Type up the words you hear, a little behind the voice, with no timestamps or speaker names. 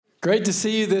Great to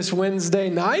see you this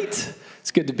Wednesday night. It's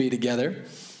good to be together.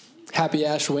 Happy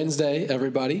Ash Wednesday,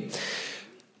 everybody.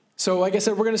 So like I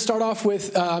said, we're going to start off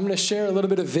with, I'm going to share a little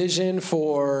bit of vision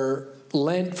for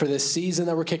Lent, for this season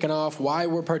that we're kicking off, why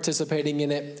we're participating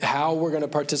in it, how we're going to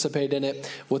participate in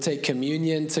it. We'll take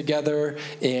communion together,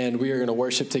 and we are going to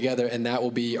worship together, and that will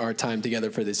be our time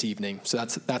together for this evening. So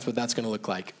that's what that's going to look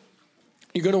like.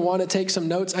 You're going to want to take some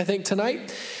notes, I think,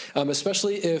 tonight,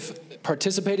 especially if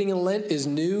participating in Lent is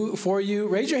new for you.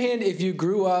 Raise your hand if you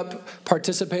grew up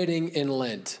participating in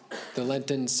Lent, the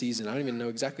Lenten season. I don't even know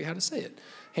exactly how to say it.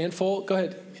 Handful? Go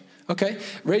ahead. Okay.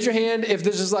 Raise your hand if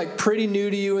this is like pretty new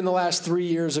to you in the last 3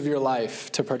 years of your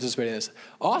life to participate in this.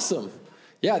 Awesome.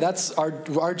 Yeah, that's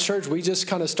our church. We just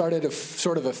kind of started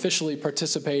sort of officially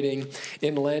participating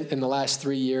in Lent in the last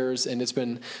 3 years, and it's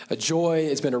been a joy.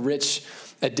 It's been a rich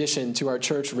addition to our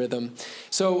church rhythm.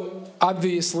 So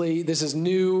obviously, this is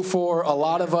new for a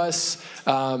lot of us.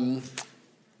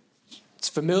 It's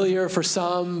familiar for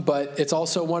some, but it's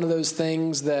also one of those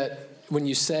things that when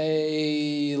you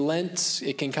say Lent,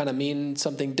 it can kind of mean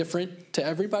something different to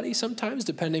everybody sometimes,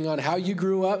 depending on how you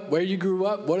grew up, where you grew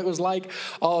up, what it was like,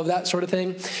 all of that sort of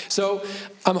thing. So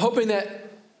I'm hoping that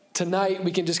tonight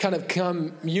we can just kind of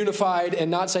come unified and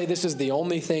not say this is the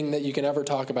only thing that you can ever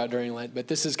talk about during Lent, but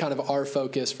this is kind of our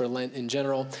focus for Lent in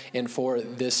general and for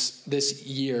this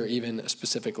year even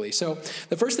specifically. So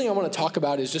the first thing I want to talk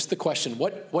about is just the question,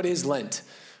 what is Lent?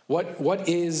 What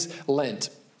is Lent?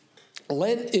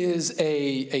 Lent is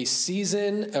a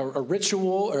season, a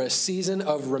ritual, or a season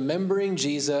of remembering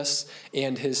Jesus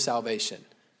and his salvation.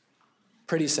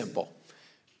 Pretty simple.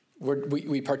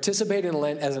 We participate in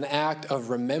Lent as an act of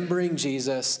remembering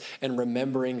Jesus and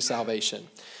remembering salvation.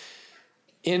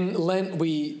 In Lent,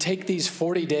 we take these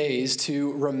 40 days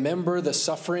to remember the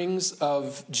sufferings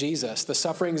of Jesus, the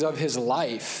sufferings of his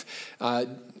life.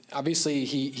 Obviously,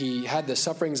 he had the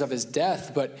sufferings of his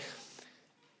death, but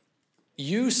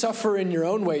you suffer in your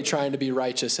own way trying to be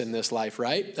righteous in this life,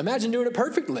 right? Imagine doing it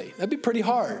perfectly. That'd be pretty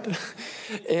hard.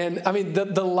 And I mean,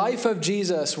 the life of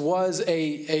Jesus was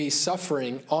a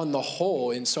suffering on the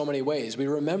whole in so many ways. We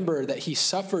remember that he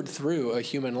suffered through a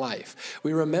human life.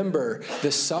 We remember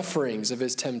the sufferings of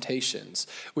his temptations.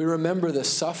 We remember the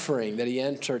suffering that he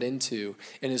entered into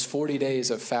in his 40 days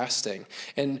of fasting.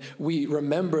 And we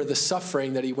remember the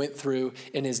suffering that he went through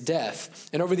in his death.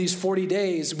 And over these 40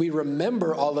 days, we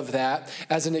remember all of that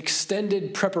as an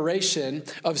extended preparation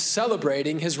of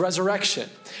celebrating his resurrection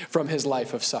from his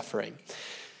life of suffering.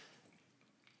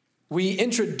 We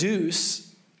introduce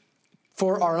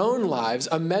for our own lives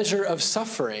a measure of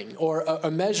suffering or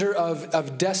a measure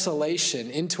of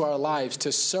desolation into our lives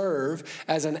to serve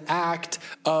as an act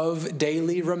of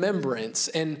daily remembrance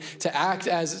and to act,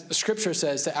 as Scripture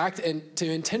says, to act and to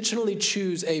intentionally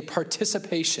choose a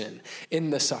participation in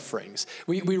the sufferings.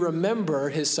 We remember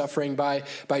his suffering by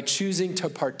choosing to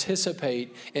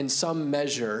participate in some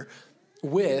measure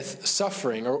with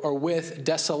suffering or with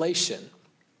desolation.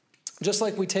 Just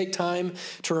like we take time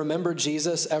to remember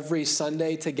Jesus every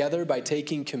Sunday together by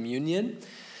taking communion,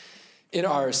 in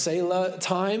our Selah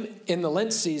time, in the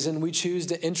Lent season, we choose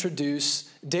to introduce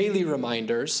daily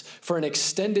reminders for an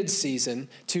extended season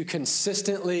to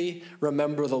consistently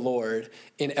remember the Lord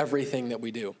in everything that we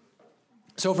do.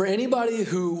 So for anybody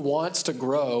who wants to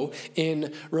grow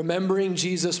in remembering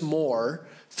Jesus more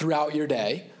throughout your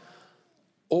day,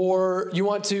 or you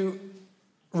want to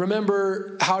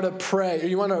remember how to pray, or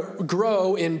you want to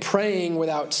grow in praying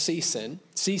without ceasing.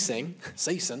 I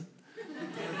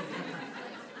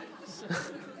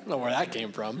don't know where that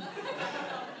came from.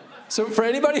 So for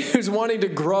anybody who's wanting to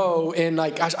grow in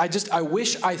I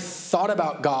wish I thought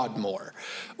about God more,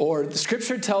 or the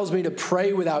Scripture tells me to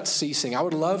pray without ceasing, I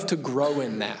would love to grow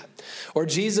in that. Or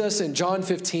Jesus in John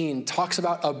 15 talks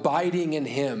about abiding in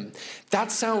him.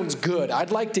 That sounds good.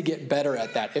 I'd like to get better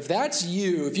at that. If that's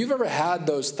you, if you've ever had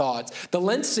those thoughts, the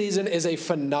Lent season is a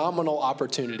phenomenal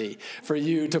opportunity for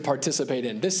you to participate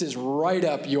in. This is right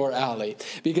up your alley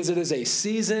because it is a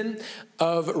season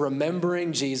of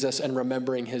remembering Jesus and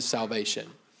remembering his salvation.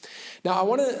 Now, I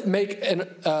want to make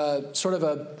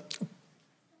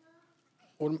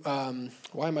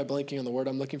why am I blanking on the word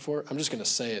I'm looking for? I'm just going to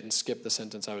say it and skip the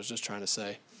sentence I was just trying to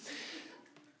say.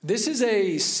 This is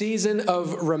a season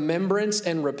of remembrance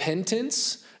and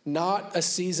repentance, not a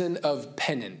season of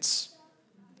penance.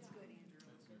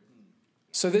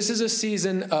 So this is a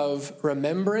season of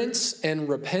remembrance and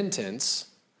repentance,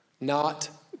 not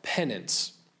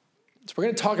penance. So we're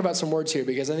going to talk about some words here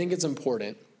because I think it's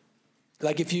important.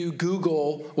 Like if you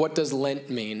Google what does Lent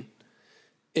mean,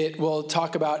 it will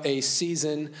talk about a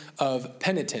season of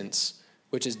penitence,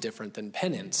 which is different than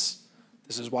penance.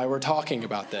 This is why we're talking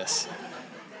about this.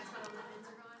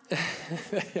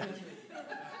 Yeah.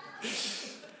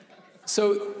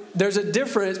 So there's a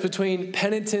difference between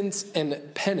penitence and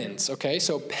penance, okay?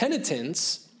 So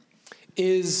penitence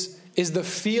is the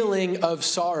feeling of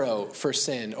sorrow for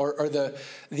sin, or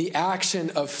the action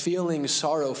of feeling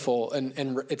sorrowful, and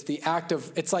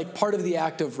it's like part of the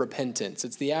act of repentance.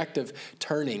 It's the act of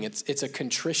turning. It's a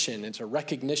contrition. It's a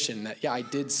recognition that, yeah, I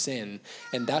did sin,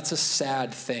 and that's a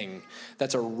sad thing.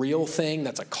 That's a real thing.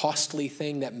 That's a costly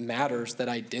thing that matters, that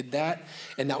I did that,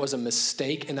 and that was a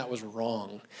mistake, and that was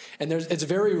wrong. And it's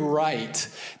very right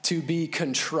to be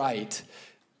contrite.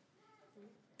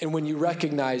 And when you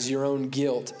recognize your own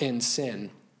guilt and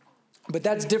sin. But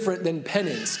that's different than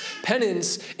penance.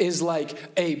 Penance is like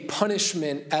a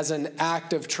punishment as an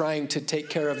act of trying to take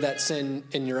care of that sin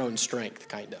in your own strength,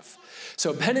 kind of.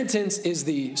 So penitence is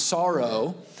the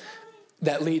sorrow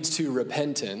that leads to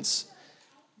repentance.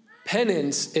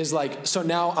 Penance is like, so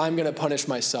now I'm going to punish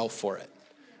myself for it.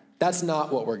 That's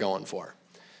not what we're going for.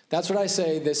 That's what I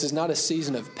say. This is not a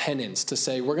season of penance, to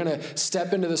say we're going to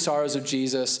step into the sorrows of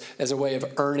Jesus as a way of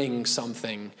earning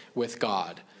something with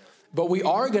God. But we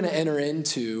are going to enter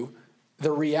into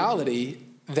the reality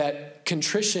that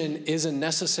contrition is a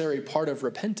necessary part of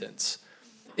repentance.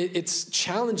 It's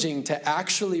challenging to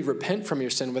actually repent from your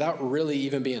sin without really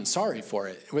even being sorry for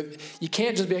it. You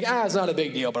can't just be like, it's not a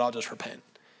big deal, but I'll just repent.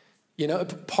 You know,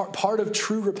 part of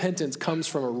true repentance comes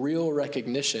from a real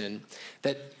recognition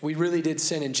that we really did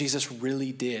sin, and Jesus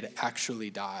really did actually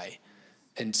die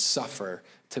and suffer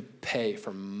to pay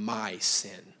for my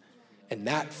sin. And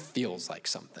that feels like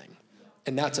something.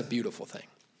 And that's a beautiful thing.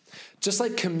 Just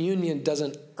like communion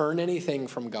doesn't earn anything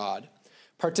from God,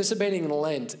 participating in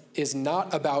Lent is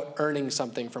not about earning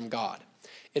something from God.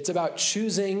 It's about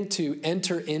choosing to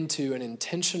enter into an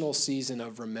intentional season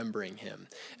of remembering him,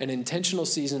 an intentional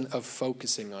season of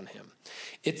focusing on him.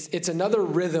 It's another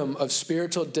rhythm of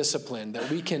spiritual discipline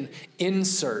that we can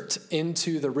insert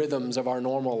into the rhythms of our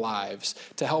normal lives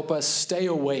to help us stay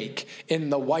awake in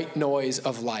the white noise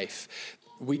of life.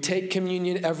 We take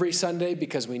communion every Sunday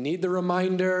because we need the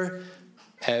reminder.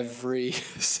 Every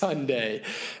Sunday,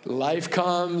 life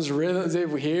comes, rhythms,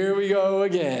 here we go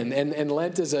again. And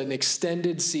Lent is an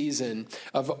extended season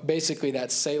of basically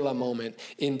that Selah moment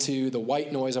into the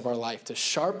white noise of our life to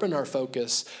sharpen our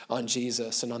focus on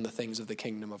Jesus and on the things of the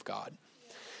kingdom of God.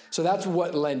 So that's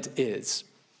what Lent is.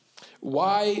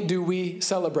 Why do we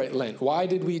celebrate Lent? Why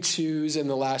did we choose in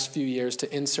the last few years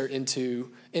to insert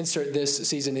this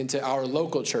season into our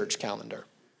local church calendar?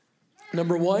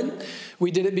 Number one,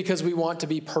 we did it because we want to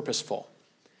be purposeful.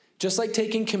 Just like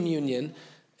taking communion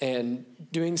and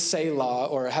doing Selah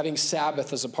or having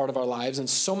Sabbath as a part of our lives and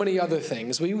so many other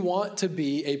things, we want to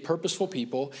be a purposeful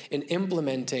people in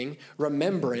implementing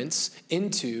remembrance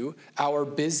into our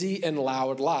busy and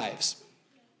loud lives.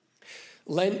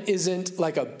 Lent isn't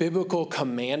like a biblical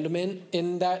commandment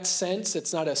in that sense.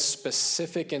 It's not a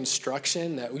specific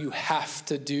instruction that you have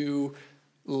to do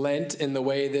Lent in the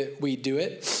way that we do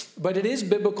it, but it is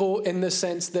biblical in the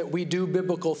sense that we do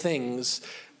biblical things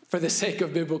for the sake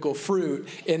of biblical fruit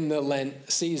in the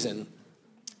Lent season.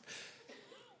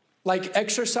 Like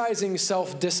exercising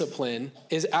self-discipline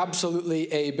is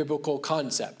absolutely a biblical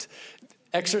concept.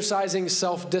 Exercising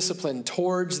self-discipline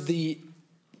towards the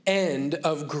end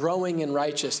of growing in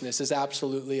righteousness is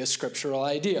absolutely a scriptural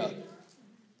idea.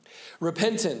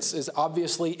 Repentance is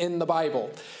obviously in the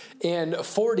Bible. And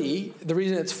 40, the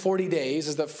reason it's 40 days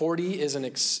is that 40 is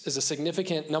a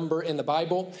significant number in the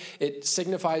Bible. It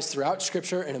signifies throughout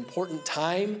Scripture an important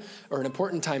time or an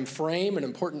important time frame, an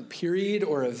important period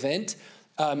or event.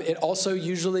 It also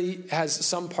usually has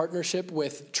some partnership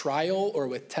with trial or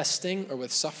with testing or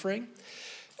with suffering.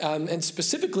 And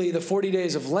specifically, the 40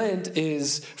 days of Lent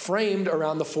is framed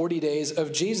around the 40 days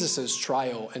of Jesus'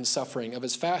 trial and suffering, of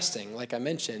his fasting, like I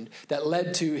mentioned, that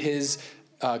led to his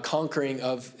conquering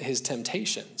of his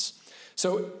temptations.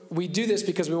 So we do this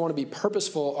because we want to be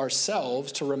purposeful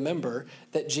ourselves to remember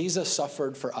that Jesus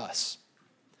suffered for us.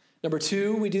 Number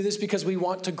two, we do this because we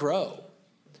want to grow.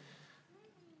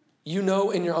 You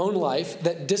know in your own life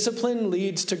that discipline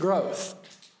leads to growth,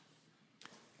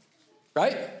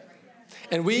 right?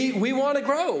 And we want to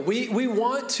grow. We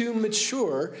want to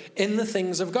mature in the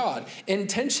things of God.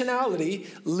 Intentionality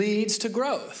leads to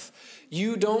growth.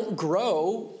 You don't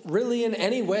grow really in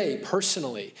any way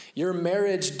personally. Your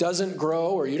marriage doesn't grow,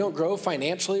 or you don't grow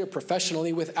financially or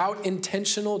professionally without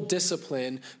intentional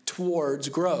discipline towards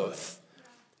growth.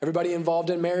 Everybody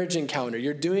involved in Marriage Encounter,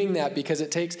 you're doing that because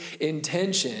it takes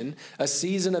intention, a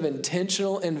season of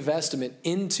intentional investment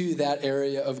into that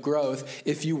area of growth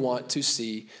if you want to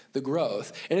see the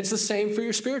growth. And it's the same for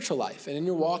your spiritual life and in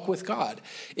your walk with God.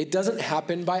 It doesn't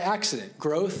happen by accident.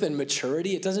 Growth and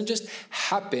maturity, it doesn't just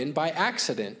happen by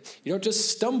accident. You don't just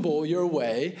stumble your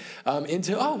way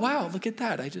into, oh, wow, look at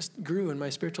that. I just grew in my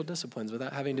spiritual disciplines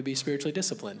without having to be spiritually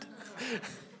disciplined.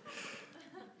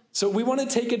 So we want to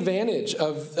take advantage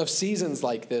of seasons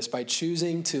like this by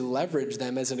choosing to leverage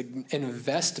them as an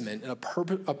investment, a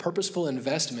purposeful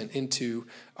investment into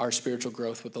our spiritual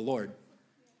growth with the Lord.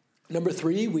 Number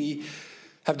 3, we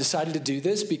have decided to do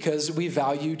this because we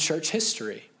value church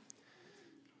history.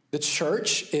 The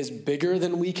church is bigger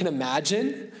than we can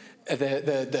imagine.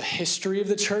 The history of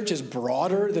the church is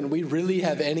broader than we really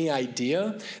have any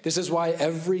idea. This is why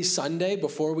every Sunday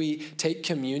before we take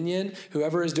communion,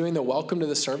 whoever is doing the welcome to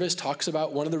the service talks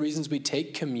about one of the reasons we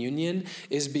take communion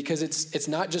is because it's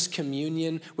not just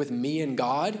communion with me and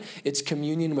God, it's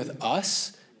communion with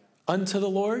us unto the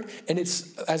Lord. And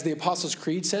it's, as the Apostles'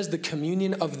 Creed says, the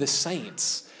communion of the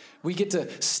saints. We get to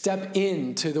step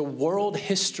into the world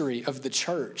history of the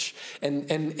church. And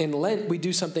in Lent, we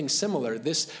do something similar.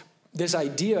 This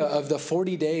idea of the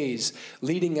 40 days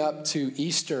leading up to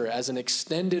Easter as an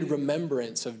extended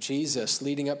remembrance of Jesus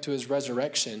leading up to his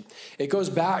resurrection, it goes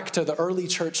back to the early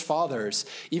church fathers,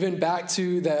 even back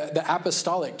to the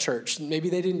apostolic church. Maybe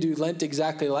they didn't do Lent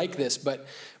exactly like this, but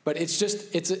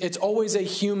it's always a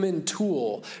human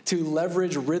tool to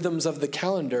leverage rhythms of the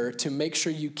calendar to make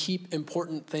sure you keep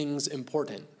important things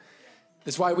important.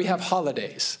 That's why we have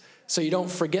holidays. So you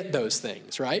don't forget those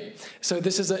things, right? So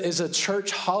this is a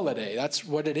church holiday. That's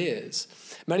what it is.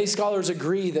 Many scholars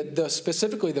agree that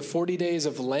specifically the 40 days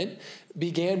of Lent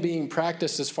began being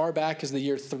practiced as far back as the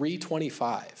year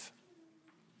 325.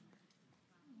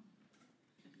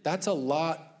 That's a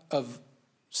lot of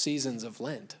seasons of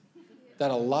Lent that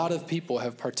a lot of people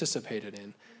have participated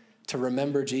in to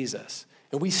remember Jesus.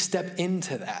 And we step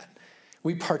into that.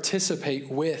 We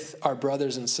participate with our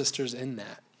brothers and sisters in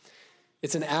that.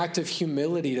 It's an act of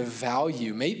humility to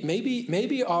value.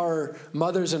 Maybe our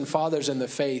mothers and fathers in the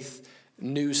faith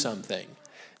knew something.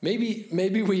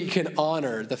 Maybe we can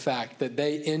honor the fact that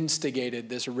they instigated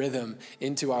this rhythm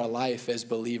into our life as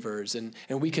believers, and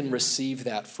we can receive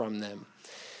that from them.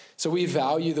 So we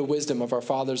value the wisdom of our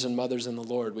fathers and mothers in the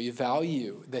Lord. We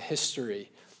value the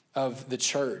history of the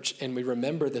church, and we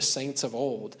remember the saints of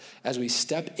old as we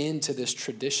step into this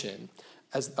tradition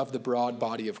of the broad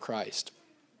body of Christ.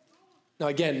 Now,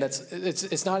 again,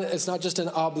 it's not just an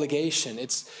obligation.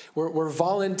 We're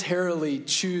voluntarily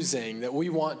choosing that we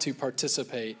want to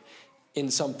participate in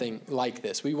something like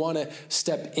this. We want to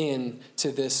step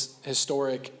into this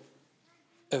historic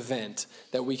event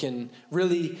so that we can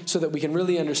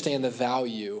really understand the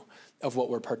value of what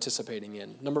we're participating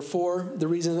in. Number 4, the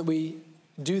reason that we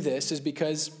do this is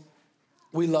because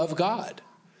we love God.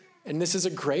 And this is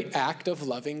a great act of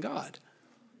loving God.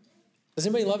 Does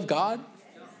anybody love God?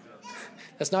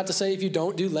 That's not to say if you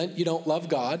don't do Lent, you don't love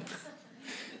God.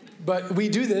 But we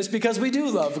do this because we do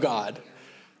love God.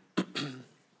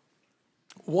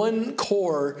 One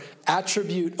core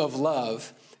attribute of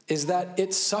love is that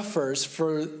it suffers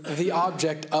for the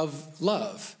object of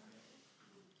love.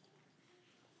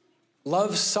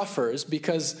 Love suffers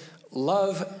because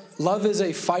love is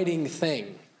a fighting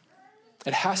thing.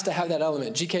 It has to have that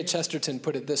element. G.K. Chesterton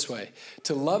put it this way: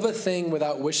 to love a thing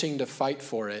without wishing to fight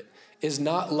for it is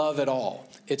not love at all.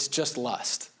 It's just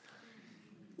lust.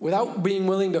 Without being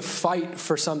willing to fight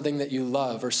for something that you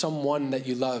love or someone that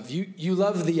you love, you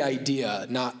love the idea,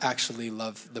 not actually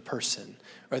love the person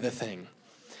or the thing.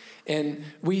 And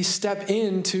we step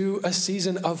into a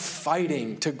season of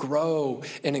fighting to grow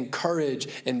and encourage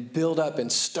and build up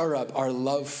and stir up our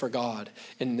love for God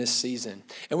in this season.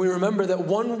 And we remember that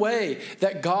one way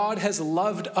that God has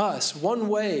loved us, one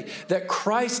way that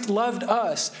Christ loved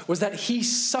us, was that he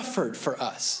suffered for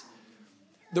us.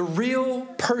 The real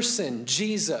person,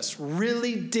 Jesus,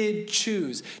 really did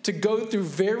choose to go through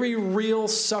very real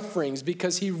sufferings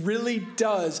because he really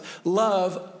does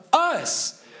love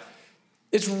us.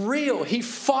 It's real. He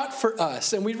fought for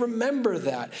us, and we remember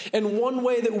that. And one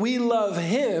way that we love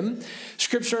him,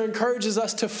 Scripture encourages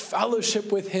us to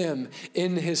fellowship with him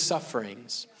in his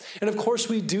sufferings. And of course,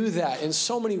 we do that in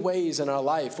so many ways in our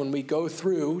life when we go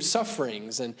through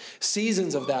sufferings and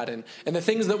seasons of that, and the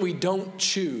things that we don't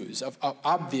choose.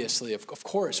 Obviously, of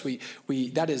course, we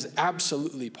that is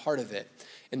absolutely part of it.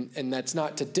 And that's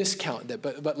not to discount that,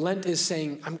 but Lent is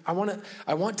saying, I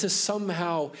want to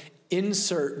somehow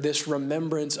insert this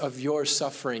remembrance of your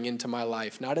suffering into my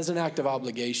life, not as an act of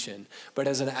obligation, but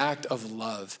as an act of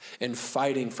love and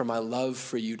fighting for my love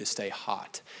for you to stay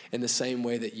hot in the same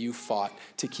way that you fought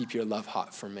to keep your love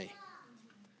hot for me.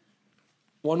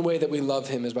 One way that we love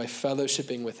him is by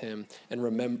fellowshipping with him and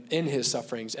in his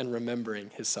sufferings and remembering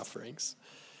his sufferings.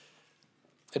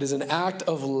 It is an act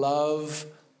of love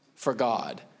for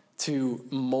God to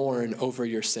mourn over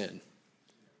your sin.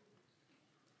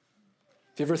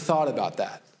 Have you ever thought about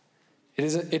that?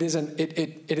 It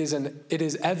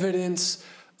is evidence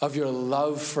of your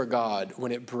love for God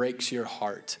when it breaks your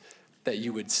heart that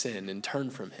you would sin and turn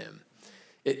from him.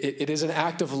 It is an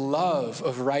act of love,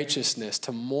 of righteousness,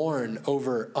 to mourn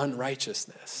over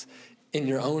unrighteousness in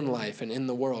your own life and in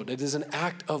the world. It is an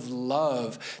act of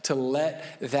love to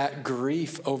let that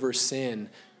grief over sin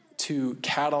to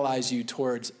catalyze you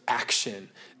towards action,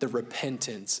 the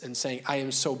repentance, and saying, I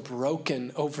am so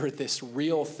broken over this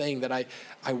real thing that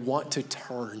I want to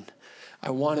turn. I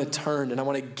want to turn, and I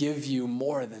want to give you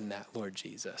more than that, Lord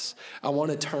Jesus. I want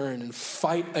to turn and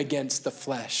fight against the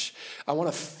flesh. I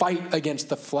want to fight against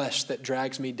the flesh that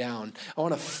drags me down. I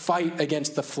want to fight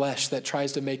against the flesh that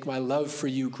tries to make my love for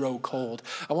you grow cold.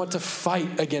 I want to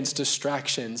fight against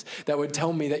distractions that would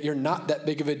tell me that you're not that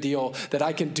big of a deal, that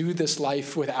I can do this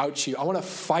life without you. I want to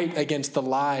fight against the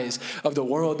lies of the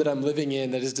world that I'm living in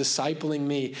that is discipling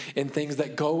me in things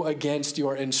that go against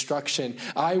your instruction.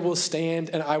 I will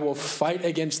stand and I will fight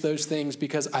against those things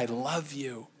because I love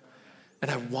you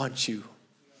and I want you.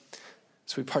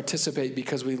 So we participate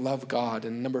because we love God.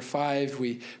 And number 5,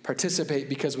 we participate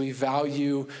because we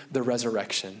value the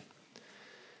resurrection.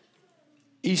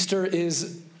 Easter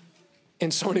is,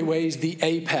 in so many ways, the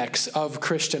apex of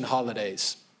Christian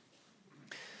holidays.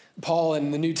 Paul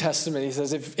in the New Testament, he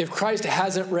says, if Christ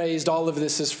hasn't raised, all of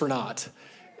this is for naught.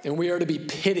 And we are to be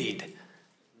pitied.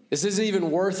 This isn't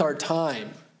even worth our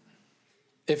time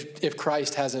if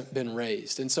Christ hasn't been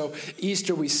raised. And so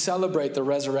Easter, we celebrate the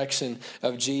resurrection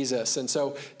of Jesus. And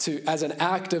so as an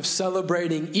act of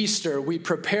celebrating Easter, we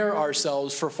prepare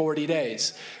ourselves for 40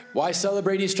 days. Why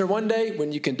celebrate Easter one day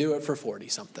when you can do it for 40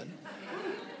 something?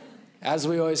 As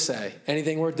we always say,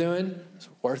 anything worth doing is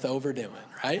worth overdoing,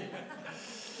 right?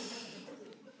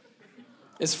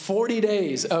 It's 40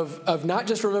 days of not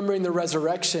just remembering the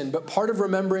resurrection, but part of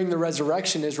remembering the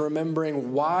resurrection is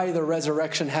remembering why the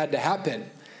resurrection had to happen.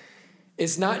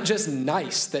 It's not just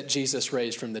nice that Jesus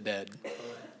raised from the dead.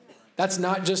 That's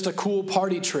not just a cool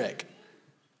party trick.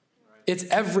 It's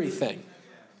everything.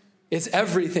 It's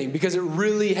everything because it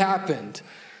really happened.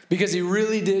 Because he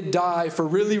really did die for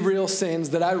really real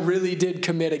sins that I really did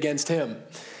commit against him.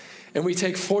 And we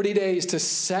take 40 days to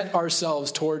set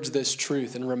ourselves towards this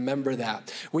truth and remember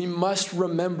that. We must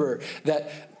remember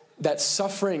that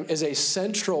suffering is a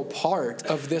central part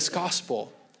of this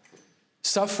gospel.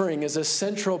 Suffering is a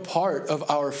central part of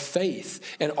our faith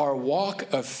and our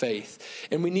walk of faith.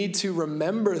 And we need to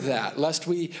remember that, lest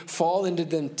we fall into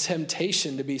the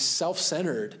temptation to be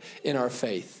self-centered in our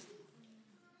faith.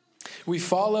 We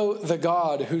follow the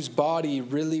God whose body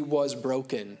really was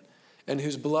broken and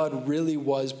whose blood really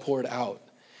was poured out.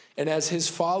 And as his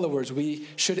followers, we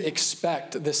should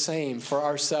expect the same for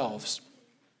ourselves.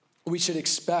 We should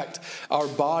expect our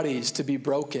bodies to be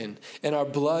broken and our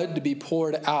blood to be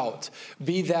poured out,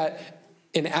 be that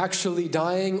in actually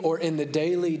dying or in the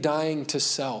daily dying to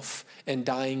self and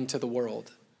dying to the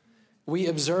world. We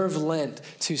observe Lent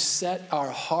to set our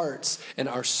hearts and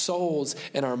our souls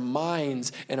and our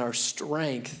minds and our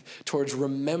strength towards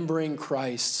remembering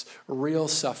Christ's real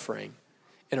suffering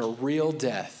and a real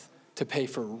death to pay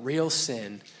for real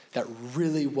sin that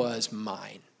really was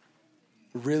mine.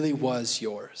 Really was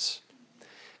yours.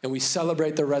 And we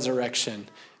celebrate the resurrection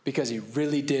because he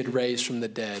really did raise from the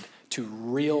dead to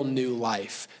real new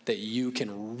life that you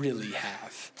can really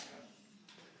have.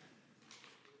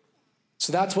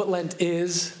 So that's what Lent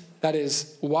is. That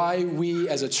is why we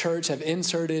as a church have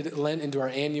inserted Lent into our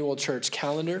annual church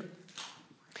calendar.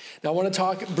 Now I want to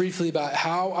talk briefly about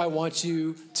how I want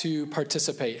you to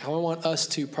participate, how I want us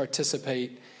to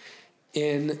participate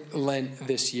in Lent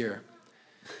this year.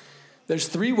 There's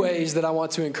 3 ways that I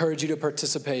want to encourage you to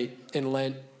participate in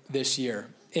Lent this year.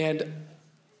 And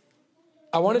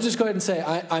I want to just go ahead and say,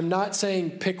 I'm not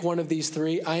saying pick one of these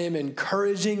 3. I am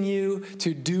encouraging you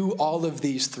to do all of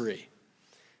these 3.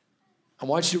 I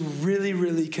want you to really,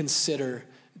 really consider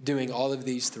doing all of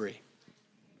these 3.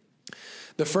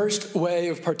 The first way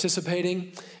of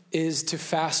participating is to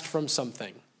fast from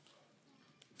something.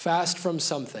 Fast from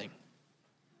something.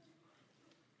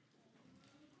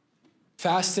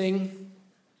 Fasting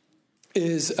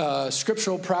is a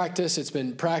scriptural practice. It's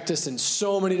been practiced in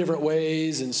so many different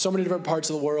ways in so many different parts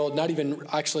of the world, not even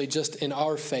actually just in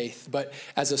our faith, but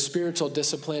as a spiritual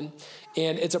discipline.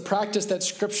 And it's a practice that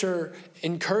Scripture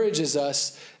encourages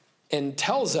us and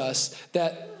tells us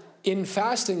that in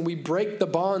fasting, we break the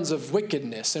bonds of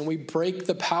wickedness and we break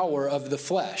the power of the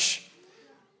flesh.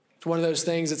 It's one of those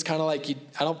things that's kind of like,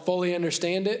 I don't fully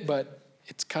understand it, but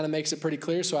it kind of makes it pretty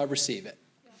clear, so I receive it.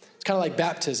 It's kind of like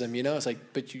baptism, you know? It's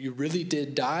like, but you really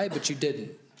did die, but you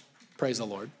didn't. Praise the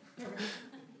Lord.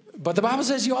 But the Bible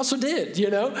says you also did,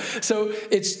 you know? So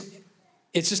it's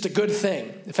just a good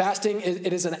thing. Fasting,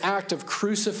 it is an act of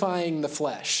crucifying the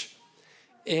flesh.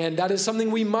 And that is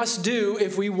something we must do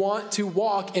if we want to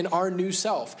walk in our new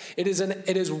self. It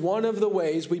is one of the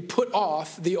ways we put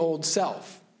off the old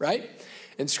self, right?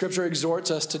 And Scripture exhorts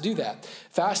us to do that.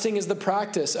 Fasting is the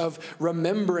practice of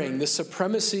remembering the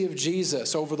supremacy of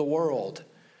Jesus over the world,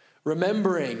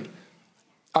 remembering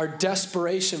our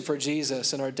desperation for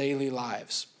Jesus in our daily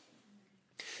lives.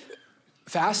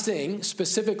 Fasting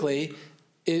specifically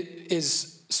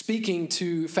is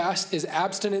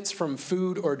abstinence from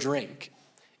food or drink.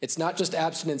 It's not just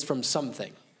abstinence from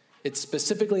something. It's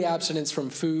specifically abstinence from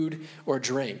food or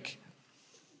drink.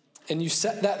 And you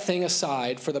set that thing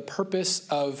aside for the purpose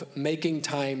of making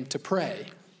time to pray.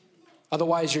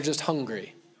 Otherwise, you're just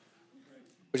hungry,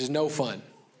 which is no fun.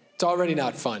 It's already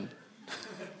not fun.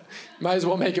 Might as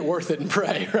well make it worth it and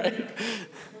pray, right?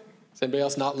 Does anybody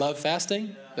else not love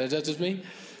fasting? Is that just me?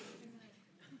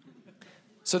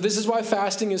 So this is why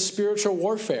fasting is spiritual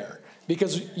warfare,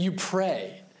 because you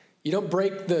pray. You don't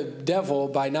break the devil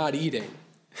by not eating.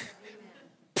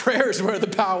 Prayer is where the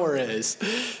power is.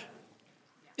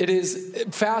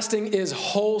 Fasting is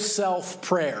whole self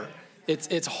prayer.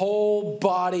 It's whole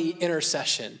body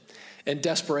intercession and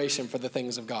desperation for the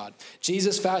things of God.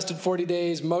 Jesus fasted 40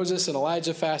 days. Moses and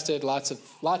Elijah fasted. Lots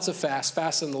of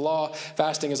fasts in the law.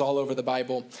 Fasting is all over the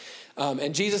Bible.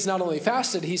 And Jesus not only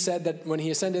fasted, he said that when he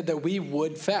ascended that we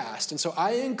would fast. And so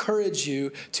I encourage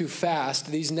you to fast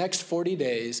these next 40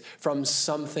 days from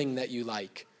something that you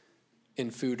like in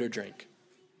food or drink.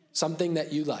 Something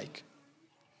that you like.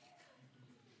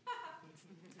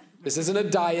 This isn't a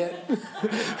diet.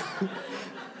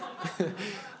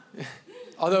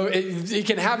 Although it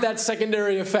can have that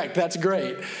secondary effect. That's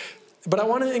great. But I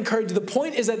want to encourage you. The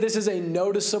point is that this is a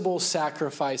noticeable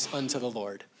sacrifice unto the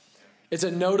Lord. It's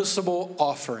a noticeable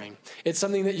offering. It's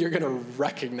something that you're going to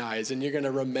recognize and you're going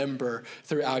to remember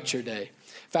throughout your day.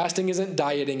 Fasting isn't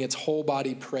dieting, it's whole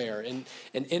body prayer. And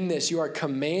in this, you are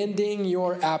commanding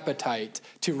your appetite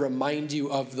to remind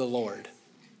you of the Lord.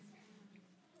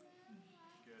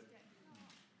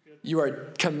 You are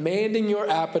commanding your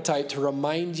appetite to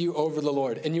remind you over the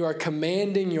Lord. And you are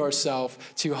commanding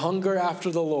yourself to hunger after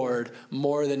the Lord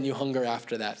more than you hunger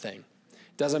after that thing.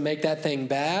 Doesn't make that thing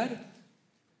bad.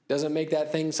 Doesn't make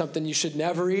that thing something you should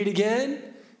never eat again.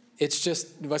 It's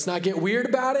just, let's not get weird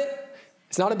about it.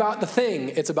 It's not about the thing,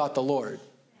 it's about the Lord.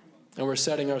 And we're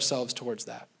setting ourselves towards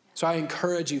that. So I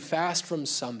encourage you, fast from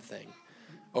something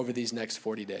over these next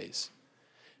 40 days.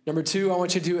 Number 2, I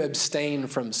want you to abstain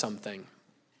from something.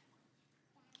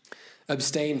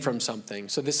 Abstain from something.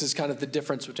 So this is kind of the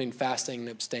difference between fasting and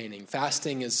abstaining.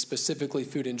 Fasting is specifically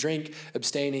food and drink.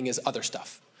 Abstaining is other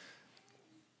stuff.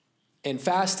 And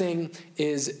fasting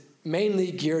is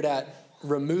mainly geared at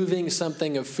removing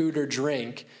something of food or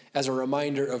drink as a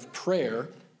reminder of prayer.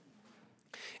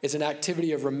 It's an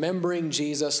activity of remembering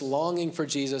Jesus, longing for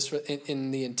Jesus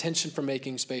in the intention for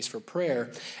making space for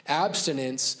prayer.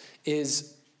 Abstinence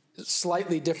is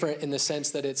slightly different in the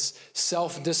sense that it's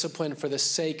self-discipline for the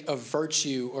sake of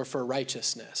virtue or for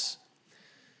righteousness.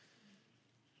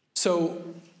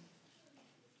 So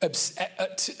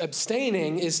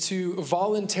abstaining is to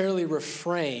voluntarily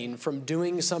refrain from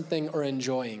doing something or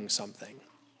enjoying something.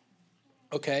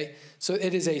 Okay? So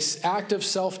it is an act of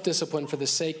self-discipline for the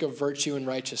sake of virtue and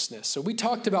righteousness. So we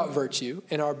talked about virtue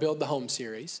in our Build the Home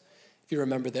series, if you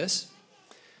remember this.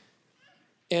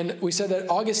 And we said that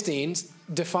Augustine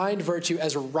defined virtue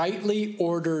as rightly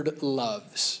ordered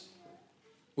loves.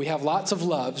 We have lots of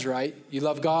loves, right? You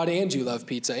love God and you love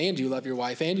pizza and you love your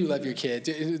wife and you love your kids.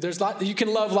 You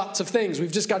can love lots of things.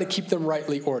 We've just got to keep them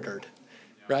rightly ordered,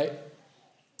 right?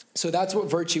 So that's what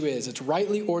virtue is. It's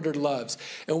rightly ordered loves.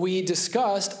 And we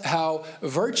discussed how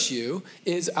virtue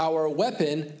is our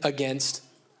weapon against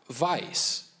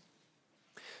vice.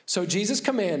 So Jesus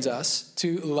commands us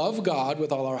to love God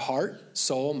with all our heart,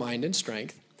 soul, mind, and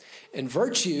strength. And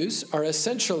virtues are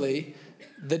essentially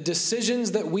the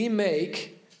decisions that we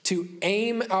make to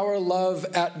aim our love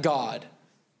at God.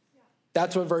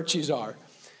 That's what virtues are.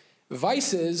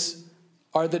 Vices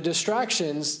are the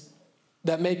distractions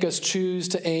that make us choose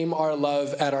to aim our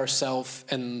love at ourselves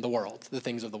and the world, the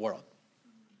things of the world.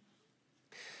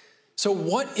 So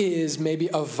what is maybe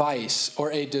a vice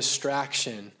or a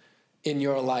distraction in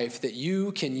your life that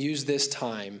you can use this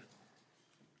time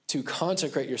to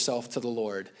consecrate yourself to the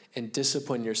Lord and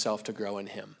discipline yourself to grow in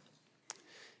him?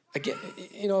 Again,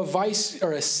 a vice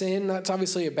or a sin, that's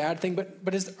obviously a bad thing,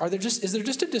 but is there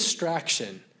just a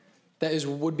distraction that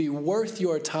would be worth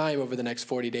your time over the next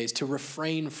 40 days to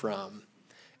refrain from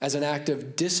as an act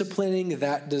of disciplining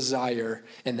that desire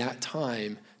and that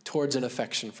time towards an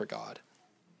affection for God?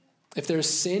 If there's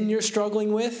sin you're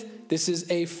struggling with, this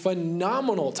is a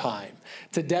phenomenal time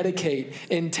to dedicate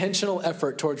intentional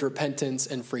effort towards repentance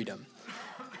and freedom.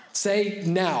 Say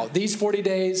now, these 40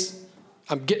 days,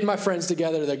 I'm getting my friends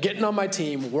together. They're getting on my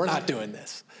team. We're not doing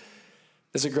this.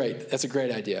 That's a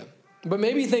great idea. But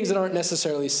maybe things that aren't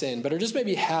necessarily sin, but are just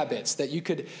maybe habits that you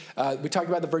could, we talked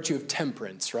about the virtue of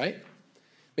temperance, right?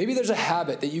 Maybe there's a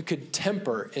habit that you could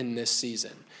temper in this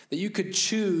season, that you could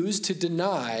choose to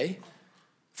deny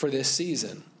for this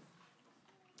season.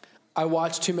 I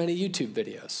watch too many YouTube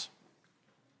videos.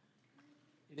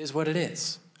 It is what it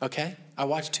is, okay? I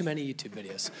watch too many YouTube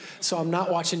videos. So I'm not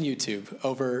watching YouTube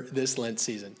over this Lent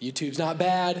season. YouTube's not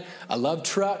bad. I love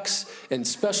trucks and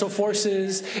special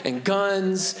forces and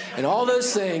guns and all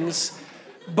those things.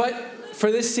 But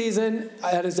for this season,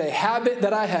 that is a habit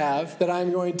that I have that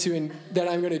I'm going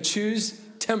to choose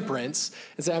temperance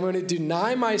and say I'm going to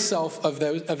deny myself of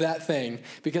that thing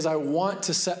because I want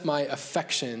to set my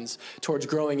affections towards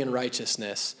growing in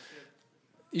righteousness.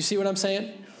 You see what I'm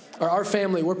saying? Our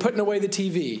family, we're putting away the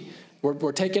TV.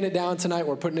 We're taking it down tonight.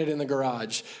 We're putting it in the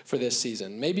garage for this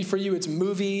season. Maybe for you it's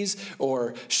movies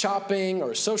or shopping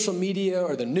or social media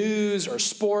or the news or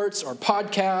sports or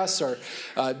podcasts or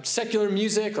secular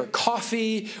music or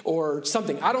coffee or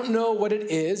something. I don't know what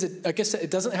it is. I guess it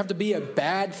doesn't have to be a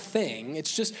bad thing.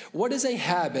 It's just, what is a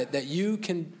habit that you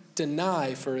can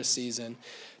deny for a season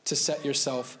to set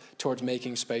yourself towards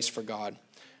making space for God?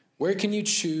 Where can you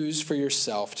choose for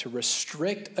yourself to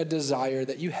restrict a desire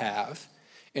that you have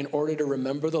in order to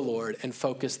remember the Lord and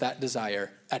focus that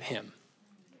desire at him?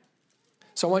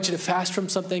 So I want you to fast from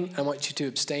something, I want you to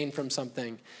abstain from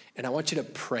something, and I want you to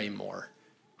pray more.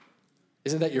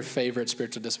 Isn't that your favorite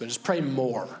spiritual discipline? Just pray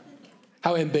more.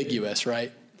 How ambiguous,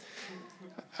 right?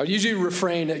 I would usually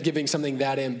refrain at giving something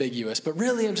that ambiguous, but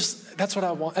really that's what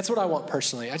I want. That's what I want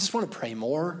personally. I just want to pray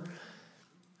more.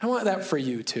 I want that for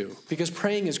you too, because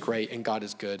praying is great and God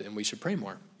is good and we should pray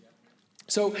more.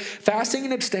 So fasting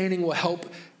and abstaining will help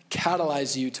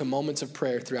catalyze you to moments of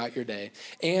prayer throughout your day.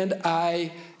 And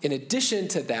in addition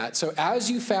to that, so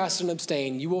as you fast and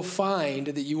abstain, you will find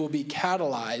that you will be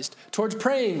catalyzed towards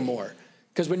praying more.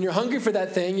 Because when you're hungry for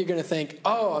that thing, you're going to think,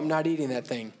 oh, I'm not eating that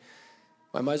thing.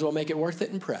 Well, I might as well make it worth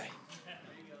it and pray.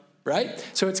 Right?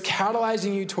 So it's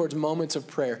catalyzing you towards moments of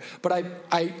prayer. But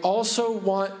I also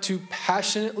want to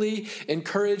passionately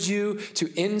encourage you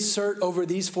to insert over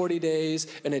these 40 days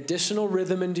an additional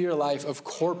rhythm into your life of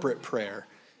corporate prayer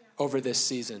over this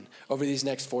season, over these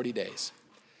next 40 days.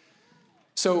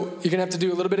 So you're going to have to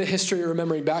do a little bit of history,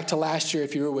 remembering back to last year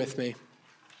if you were with me.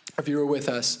 If you were with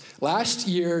us. Last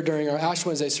year during our Ash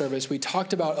Wednesday service, we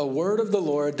talked about a word of the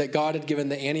Lord that God had given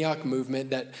the Antioch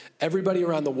movement that everybody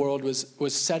around the world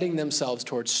was setting themselves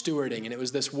towards stewarding. And it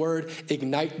was this word,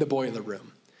 ignite the boiler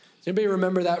room. Does anybody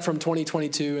remember that from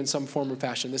 2022 in some form or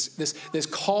fashion? This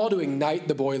call to ignite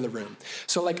the boiler room.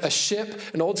 So like a ship,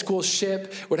 an old school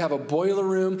ship would have a boiler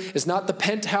room. It's not the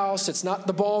penthouse. It's not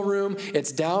the ballroom.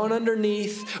 It's down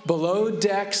underneath, below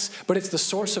decks, but it's the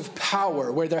source of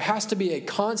power where there has to be a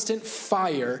constant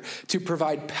fire to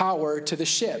provide power to the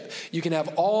ship. You can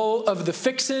have all of the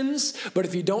fixins, but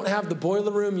if you don't have the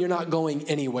boiler room, you're not going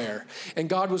anywhere. And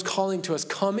God was calling to us,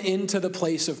 come into the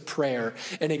place of prayer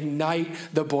and ignite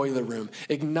the boiler room.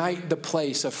 Ignite the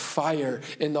place of fire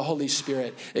in the Holy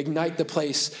Spirit. Ignite the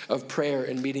place of prayer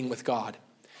and meeting with God.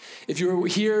 If you were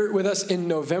here with us in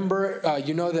November,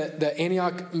 you know that the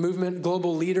Antioch movement,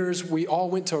 global leaders, we all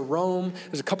went to Rome.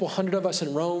 There's a couple hundred of us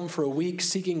in Rome for a week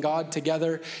seeking God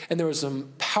together. And there was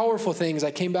some powerful things.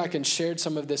 I came back and shared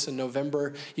some of this in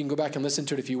November. You can go back and listen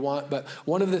to it if you want. But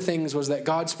one of the things was that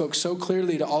God spoke so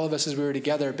clearly to all of us as we were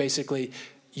together, basically,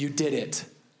 you did it.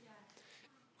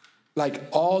 Like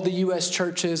all the U.S.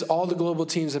 churches, all the global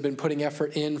teams have been putting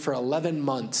effort in for 11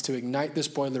 months to ignite this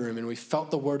boiler room. And we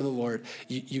felt the word of the Lord.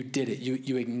 You did it.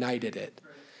 You ignited it.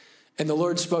 And the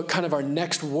Lord spoke kind of our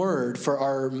next word for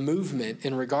our movement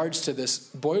in regards to this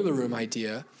boiler room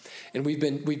idea. And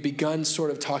we've begun sort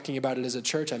of talking about it as a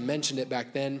church. I mentioned it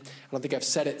back then. I don't think I've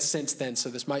said it since then, so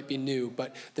this might be new.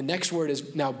 But the next word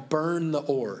is now burn the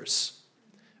oars.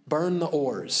 burn the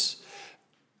oars.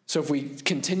 So if we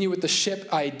continue with the ship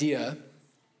idea,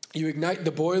 you ignite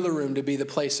the boiler room to be the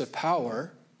place of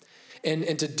power.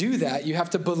 And to do that, you have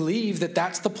to believe that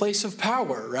that's the place of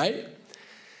power, right?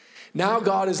 Now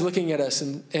God is looking at us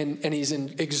and he's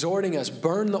exhorting us,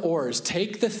 burn the oars.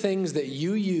 Take the things that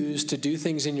you use to do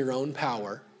things in your own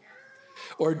power,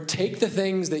 or take the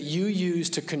things that you use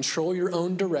to control your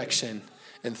own direction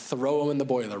and throw them in the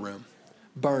boiler room.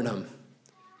 Burn them.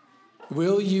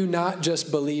 Will you not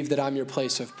just believe that I'm your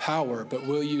place of power, but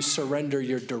will you surrender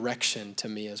your direction to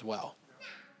me as well?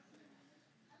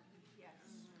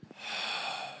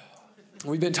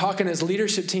 We've been talking as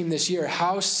leadership team this year,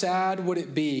 how sad would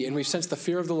it be, and we've sensed the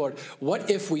fear of the Lord,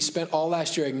 what if we spent all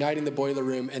last year igniting the boiler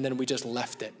room and then we just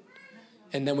left it,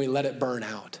 and then we let it burn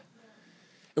out?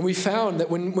 And we found that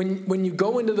when you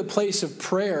go into the place of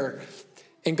prayer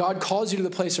and God calls you to the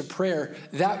place of prayer,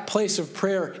 that place of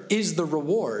prayer is the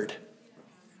reward.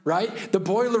 Right? The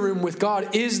boiler room with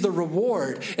God is the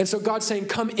reward. And so God's saying,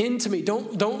 come into me.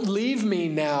 Don't leave me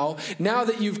now. Now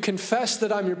that you've confessed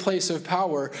that I'm your place of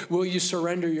power, will you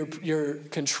surrender your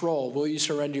control? Will you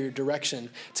surrender your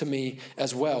direction to me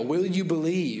as well? Will you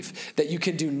believe that you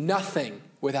can do nothing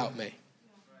without me?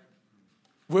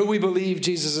 Will we believe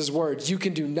Jesus' words? You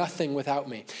can do nothing without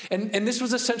me. And this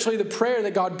was essentially the prayer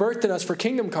that God birthed in us for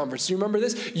Kingdom Conference. Do you remember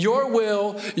this? Your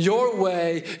will, your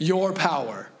way, your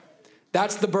power.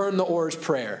 That's the burn the oars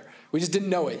prayer. We just didn't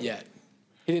know it yet.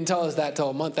 He didn't tell us that till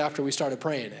a month after we started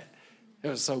praying it. It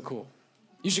was so cool.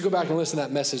 You should go back and listen to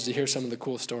that message to hear some of the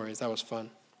cool stories. That was fun.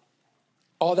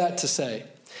 All that to say,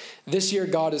 this year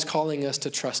God is calling us to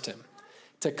trust him,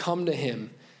 to come to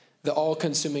him, the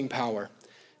all-consuming power,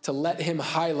 to let him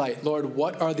highlight, Lord,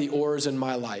 what are the oars in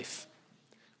my life?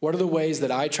 What are the ways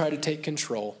that I try to take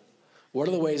control? What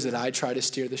are the ways that I try to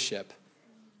steer the ship?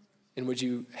 And would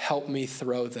you help me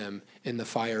throw them in the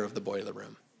fire of the boiler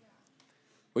room?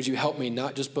 Would you help me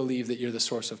not just believe that you're the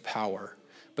source of power,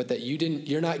 but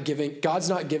that God's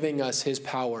not giving us his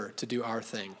power to do our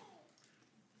thing.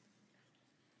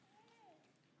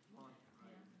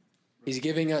 He's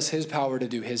giving us his power to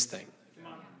do his thing.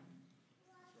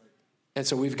 And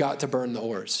so we've got to burn the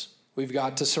oars. We've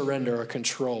got to surrender our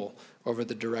control over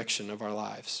the direction of our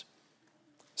lives.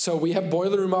 So we have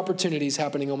boiler room opportunities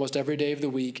happening almost every day of the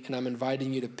week, and I'm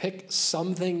inviting you to pick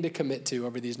something to commit to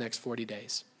over these next 40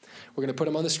 days. We're going to put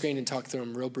them on the screen and talk through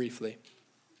them real briefly.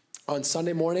 On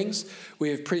Sunday mornings, we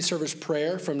have pre-service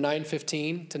prayer from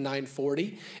 9:15 to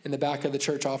 9:40 in the back of the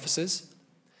church offices.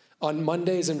 On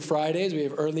Mondays and Fridays, we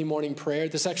have early morning prayer.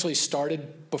 This actually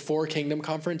started before Kingdom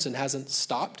Conference and hasn't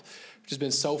stopped, which has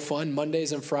been so fun.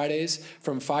 Mondays and Fridays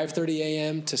from 5:30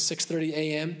 a.m. to 6:30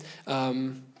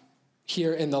 a.m.,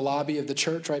 here in the lobby of the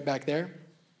church right back there.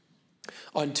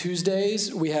 On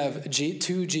Tuesdays, we have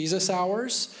 2 Jesus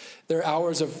hours. They're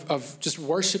hours of just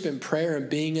worship and prayer and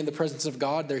being in the presence of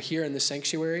God. They're here in the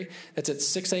sanctuary. That's at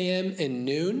 6 a.m. and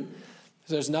noon.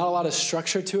 So there's not a lot of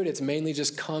structure to it. It's mainly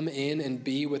just come in and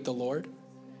be with the Lord.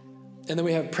 And then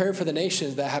we have prayer for the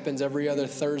nations that happens every other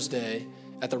Thursday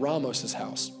at the Ramos'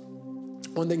 house.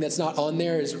 One thing that's not on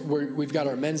there is we've got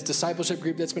our men's discipleship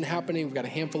group that's been happening. We've got a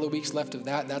handful of weeks left of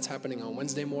that. That's happening on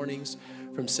Wednesday mornings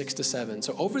from 6 to 7.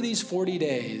 So over these 40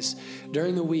 days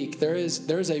during the week,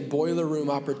 there's a boiler room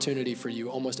opportunity for you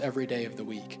almost every day of the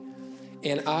week.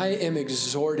 And I am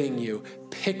exhorting you,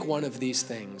 pick one of these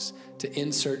things to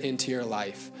insert into your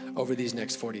life over these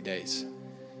next 40 days.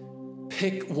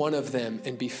 Pick one of them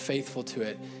and be faithful to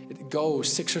it. Go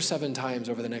 6 or 7 times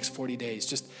over the next 40 days.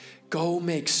 Just go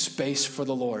make space for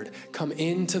the Lord. Come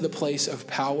into the place of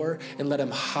power and let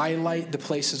him highlight the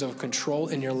places of control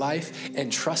in your life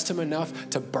and trust him enough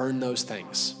to burn those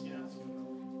things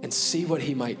and see what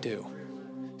he might do.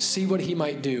 See what he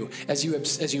might do as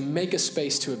you make a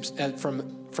space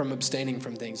from abstaining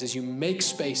from things, as you make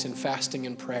space in fasting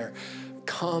and prayer.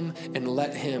 Come and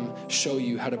let him show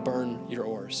you how to burn your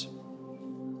oars.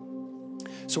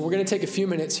 So we're going to take a few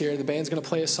minutes here. The band's going to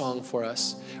play a song for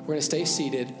us. We're going to stay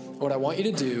seated. What I want you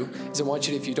to do is I want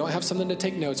you to, if you don't have something to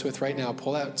take notes with right now,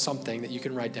 pull out something that you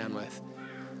can write down with.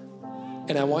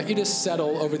 And I want you to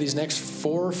settle over these next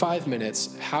 4 or 5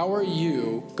 minutes. How are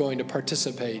you going to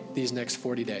participate these next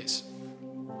 40 days?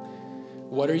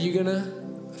 What are you going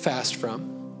to fast from?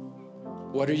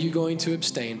 What are you going to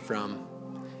abstain from?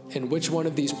 And which one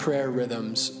of these prayer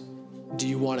rhythms do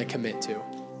you want to commit to?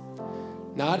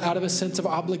 Not out of a sense of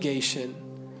obligation,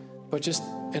 but just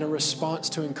in a response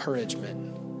to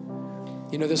encouragement.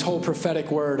 You know, this whole prophetic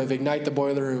word of ignite the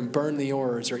boiler room, burn the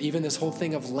oars, or even this whole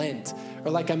thing of Lent,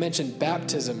 or like I mentioned,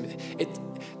 baptism.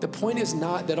 The point is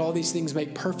not that all these things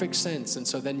make perfect sense and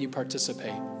so then you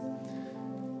participate.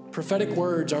 prophetic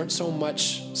words aren't so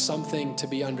much something to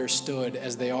be understood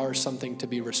as they are something to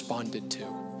be responded to.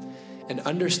 And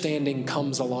understanding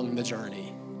comes along the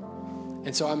journey.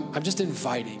 And so I'm just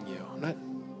inviting you.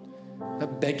 I'm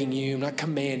not begging you. I'm not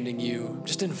commanding you. I'm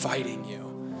just inviting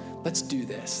you. Let's do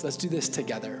this. Let's do this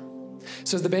together.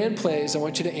 So as the band plays, I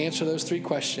want you to answer those 3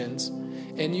 questions.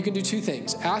 And you can do 2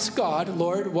 things. Ask God,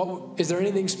 Lord, is there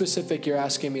anything specific you're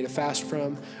asking me to fast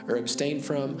from or abstain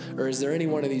from? Or is there any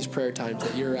one of these prayer times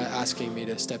that you're asking me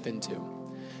to step into?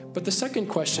 But the second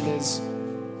question is,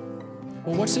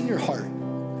 well, what's in your heart?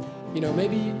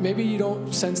 Maybe you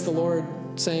don't sense the Lord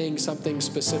saying something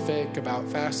specific about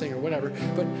fasting or whatever,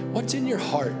 but what's in your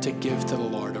heart to give to the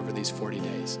Lord over these 40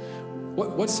 days?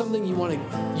 What's something you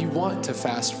want to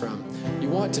fast from, you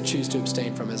want to choose to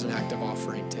abstain from as an act of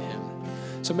offering to Him?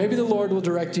 So maybe the Lord will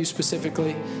direct you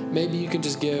specifically. Maybe you can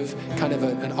just give kind of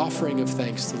an offering of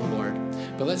thanks to the Lord.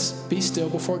 But let's be still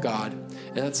before God,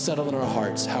 and let's settle in our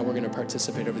hearts how we're going to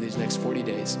participate over these next 40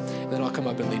 days. And then I'll come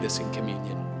up and lead us in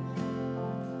communion.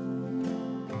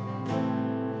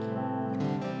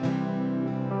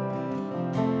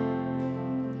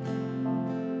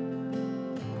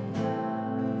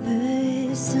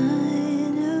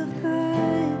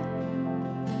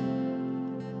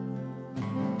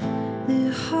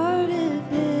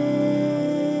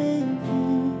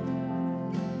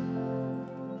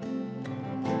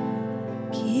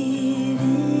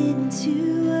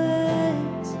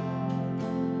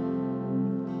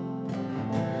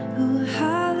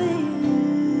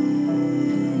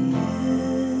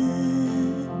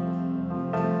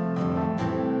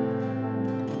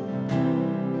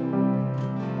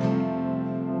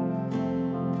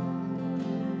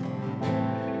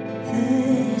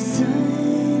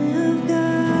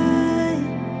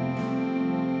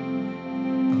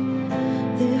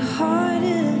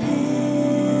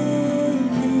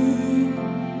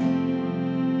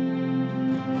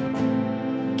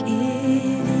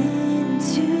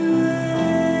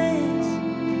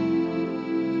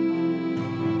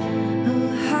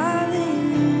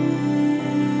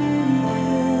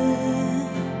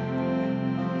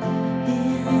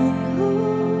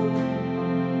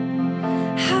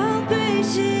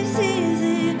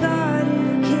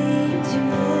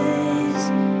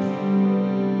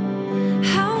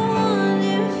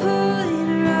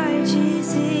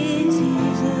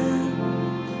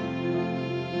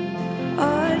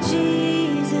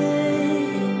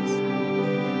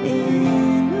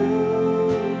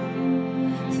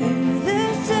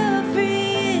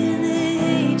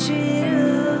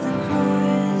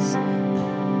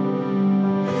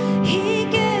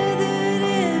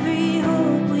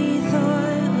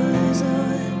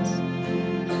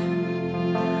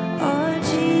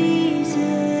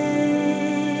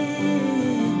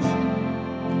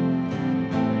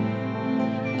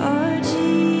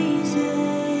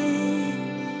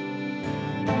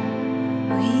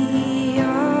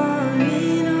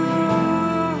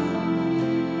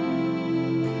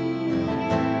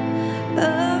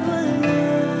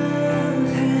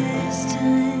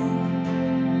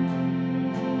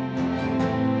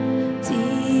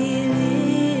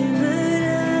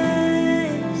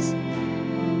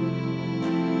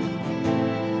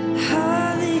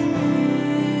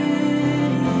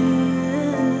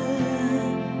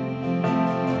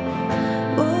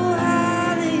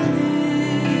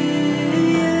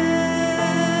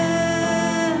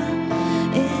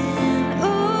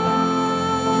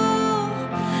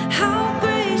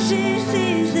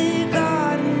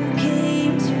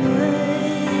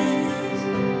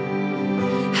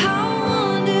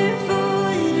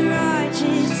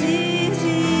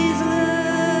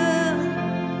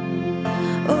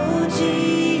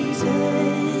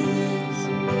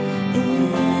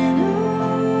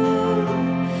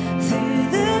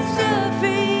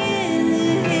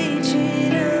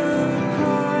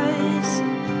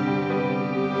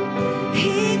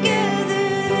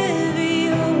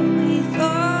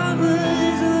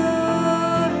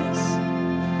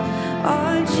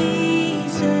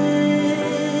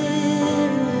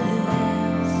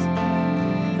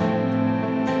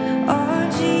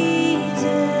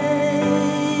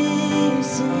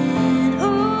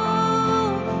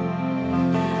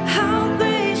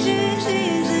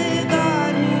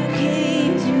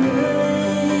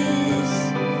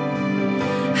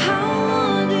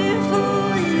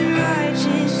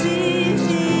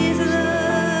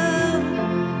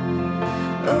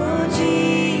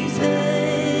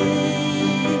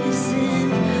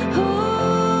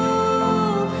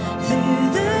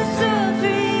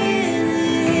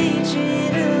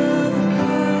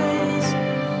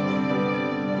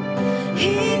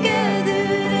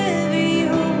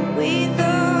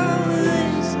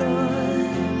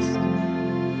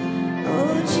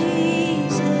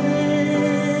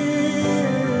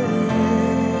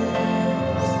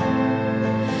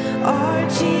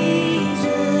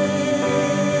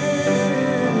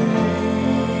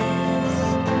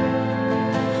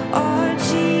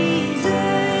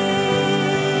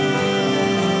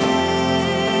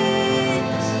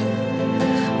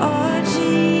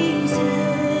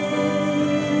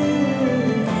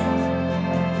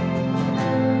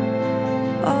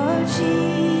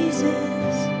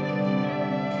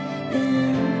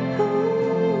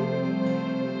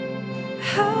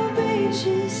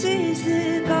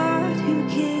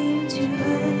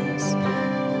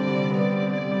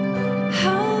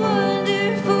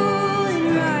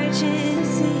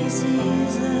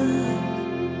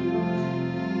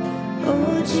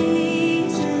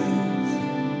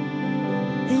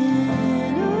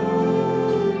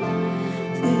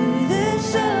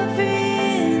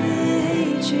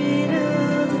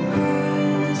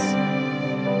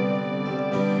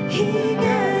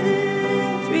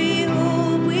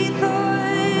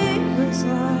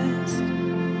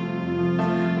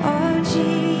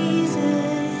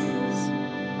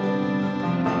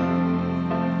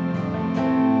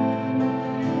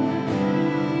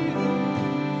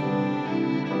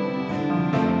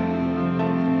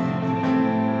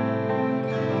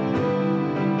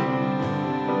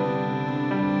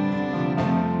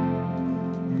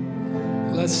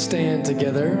 Let's stand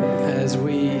together as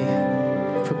we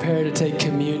prepare to take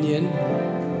communion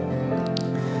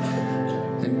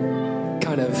and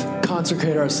kind of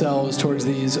consecrate ourselves towards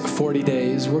these 40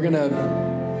 days. I'm going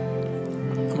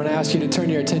to ask you to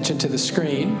turn your attention to the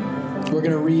screen. We're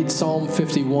going to read Psalm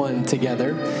 51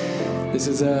 together. This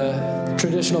is a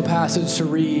traditional passage to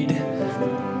read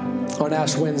on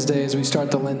Ash Wednesday as we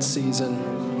start the Lent season.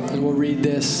 And we'll read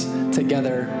this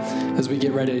together as we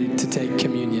get ready to take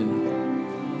communion.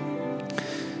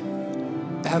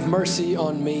 Have mercy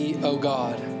on me, O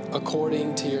God,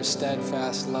 according to your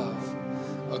steadfast love.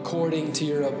 According to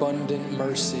your abundant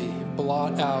mercy,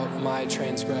 blot out my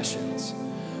transgressions.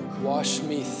 Wash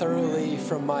me thoroughly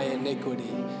from my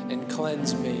iniquity and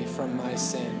cleanse me from my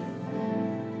sin.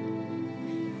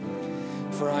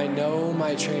 For I know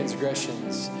my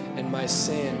transgressions, and my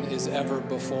sin is ever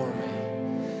before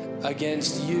me.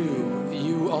 Against you,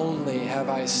 you only have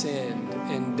I sinned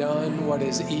and done what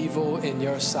is evil in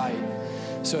your sight,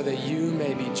 so that you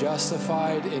may be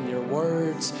justified in your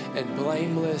words and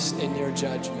blameless in your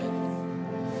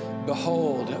judgment.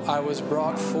 Behold, I was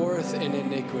brought forth in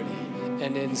iniquity,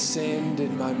 and in sin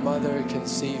did my mother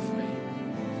conceive me.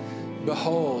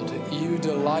 Behold, you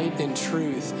delight in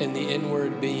truth in the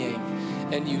inward being,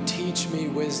 and you teach me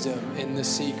wisdom in the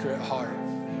secret heart.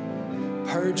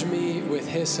 Purge me with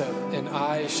hyssop, and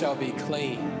I shall be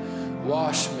clean.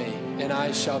 Wash me, and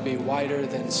I shall be whiter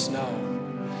than snow.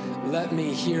 Let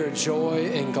me hear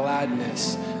joy and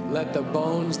gladness. Let the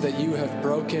bones that you have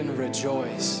broken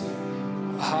rejoice.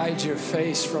 Hide your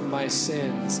face from my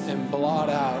sins and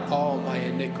blot out all my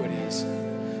iniquities.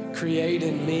 Create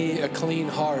in me a clean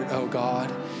heart, O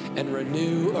God, and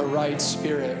renew a right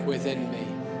spirit within me.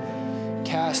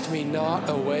 Cast me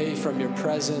not away from your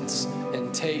presence,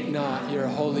 and take not your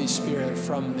Holy Spirit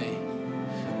from me.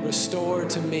 Restore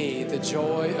to me the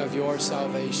joy of your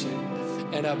salvation,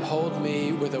 and uphold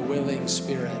me with a willing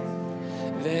spirit.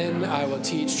 Then I will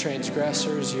teach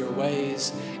transgressors your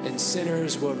ways, and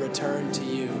sinners will return to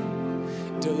you.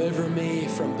 Deliver me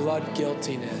from blood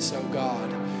guiltiness, O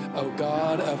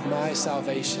God of my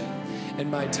salvation, and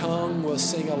my tongue will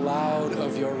sing aloud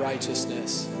of your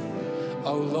righteousness.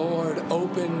 O Lord,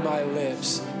 open my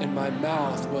lips, and my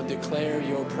mouth will declare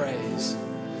your praise.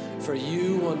 For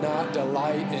you will not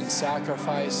delight in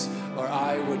sacrifice, or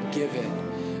I would give it,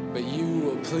 but you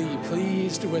will be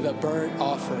pleased with a burnt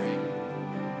offering.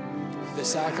 The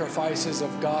sacrifices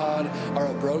of God are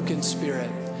a broken spirit,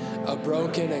 a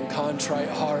broken and contrite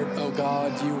heart, O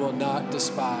God, you will not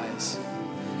despise.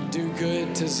 Do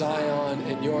good to Zion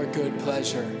in your good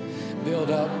pleasure.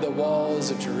 Build up the walls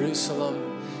of Jerusalem.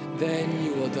 Then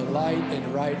you will delight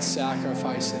in right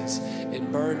sacrifices,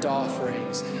 in burnt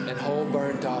offerings and whole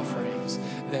burnt offerings.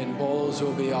 Then bulls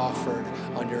will be offered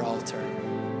on your altar.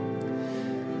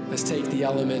 Let's take the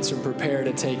elements and prepare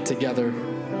to take together.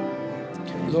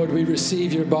 Lord, we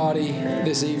receive your body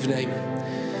this evening,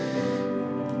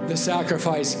 the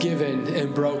sacrifice given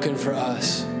and broken for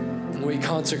us. We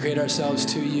consecrate ourselves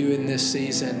to you in this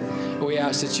season. We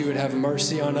ask that you would have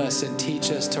mercy on us and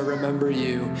teach us to remember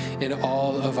you in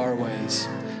all of our ways.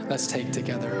 Let's take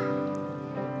together.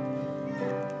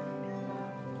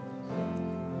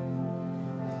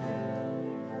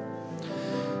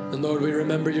 And Lord, we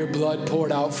remember your blood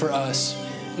poured out for us.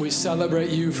 We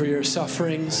celebrate you for your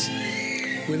sufferings.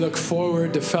 We look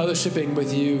forward to fellowshipping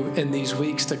with you in these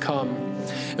weeks to come.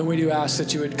 And we do ask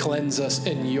that you would cleanse us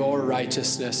in your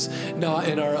righteousness, not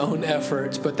in our own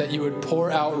efforts, but that you would pour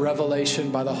out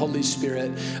revelation by the Holy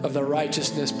Spirit of the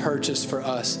righteousness purchased for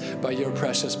us by your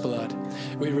precious blood.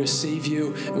 We receive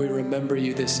you and we remember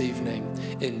you this evening.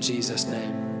 In Jesus'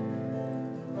 name.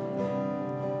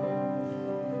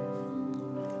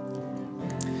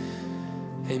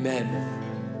 Amen.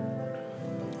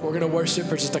 We're going to worship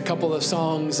for just a couple of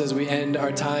songs as we end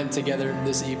our time together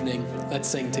this evening. Let's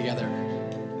sing together.